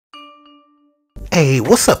Hey,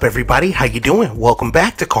 what's up everybody? How you doing? Welcome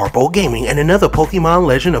back to Karpo Gaming and another Pokemon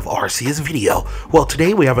Legends of Arceus video. Well,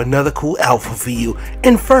 today we have another cool alpha for you,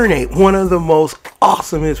 Infernape, one of the most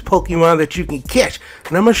awesomest Pokemon that you can catch.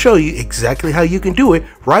 And I'm going to show you exactly how you can do it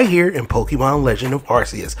right here in Pokemon Legends of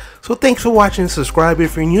Arceus. So thanks for watching, subscribe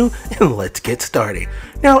if you're new, and let's get started.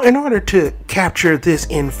 Now, in order to capture this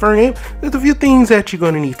Infernape, there's a few things that you're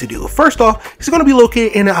going to need to do. First off, it's going to be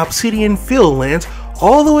located in the Obsidian Fieldlands,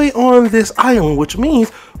 all the way on this island, which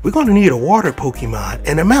means we're going to need a water Pokemon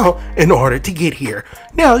and a mount in order to get here.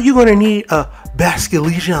 Now, you're going to need a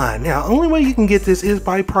Basculegion. Now, the only way you can get this is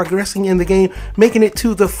by progressing in the game, making it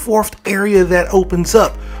to the 4th area that opens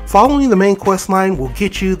up. Following the main quest line will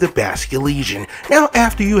get you the Basculegion. Now,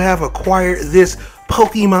 after you have acquired this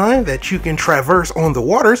Pokemon that you can traverse on the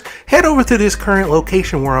waters, head over to this current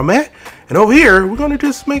location where I'm at. And over here, we're going to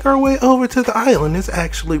just make our way over to the island. It's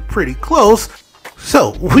actually pretty close,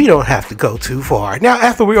 so we don't have to go too far. Now,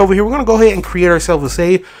 after we're over here, we're going to go ahead and create ourselves a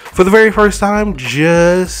save for the very first time,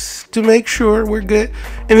 just to make sure we're good.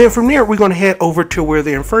 And then from there, we're going to head over to where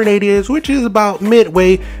the Infernape is, which is about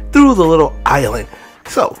midway through the little island.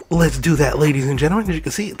 So let's do that, ladies and gentlemen. As you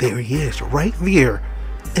can see, there he is, right there.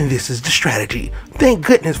 And this is the strategy. Thank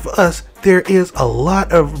goodness for us, there is a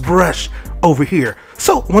lot of brush over here.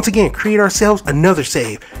 So once again, create ourselves another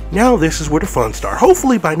save. Now this is where the fun starts.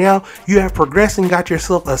 Hopefully by now you have progressed and got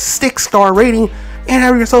yourself a 6-star rating and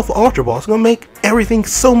have yourself an Ultra Ball. It's going to make everything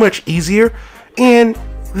so much easier. And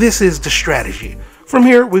this is the strategy. From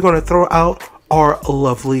here, we're going to throw out our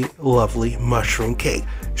lovely mushroom cake.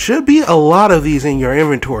 Should be a lot of these in your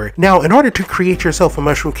inventory. Now, in order to create yourself a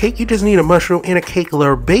mushroom cake, you just need a mushroom and a cake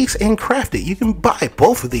layer base and craft it. You can buy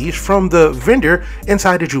both of these from the vendor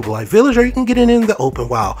inside the Jubilee Village, or you can get it in the open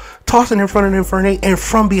wild. Toss it in front of the Infernape, and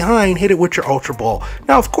from behind, hit it with your Ultra Ball.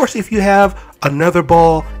 Now, of course, if you have another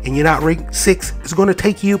ball and you're not rank 6, it's going to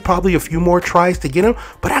take you probably a few more tries to get them,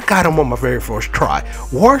 but I got them on my very first try.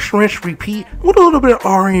 Wash, rinse, repeat with a little bit of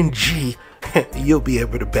RNG. You'll be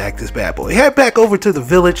able to bag this bad boy. Head back over to the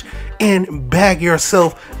village and bag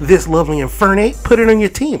yourself this lovely Infernape, put it on your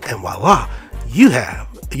team, and voila, you have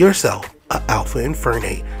yourself an Alpha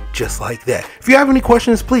Infernape, just like that. If you have any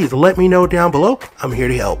questions, please let me know down below. I'm here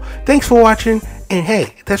to help. Thanks for watching, and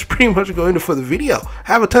hey, that's pretty much going to for the video.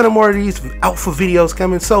 I have a ton of more of these alpha videos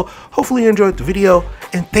coming, so hopefully you enjoyed the video,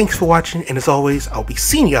 and thanks for watching, and as always, I'll be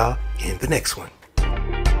seeing y'all in the next one.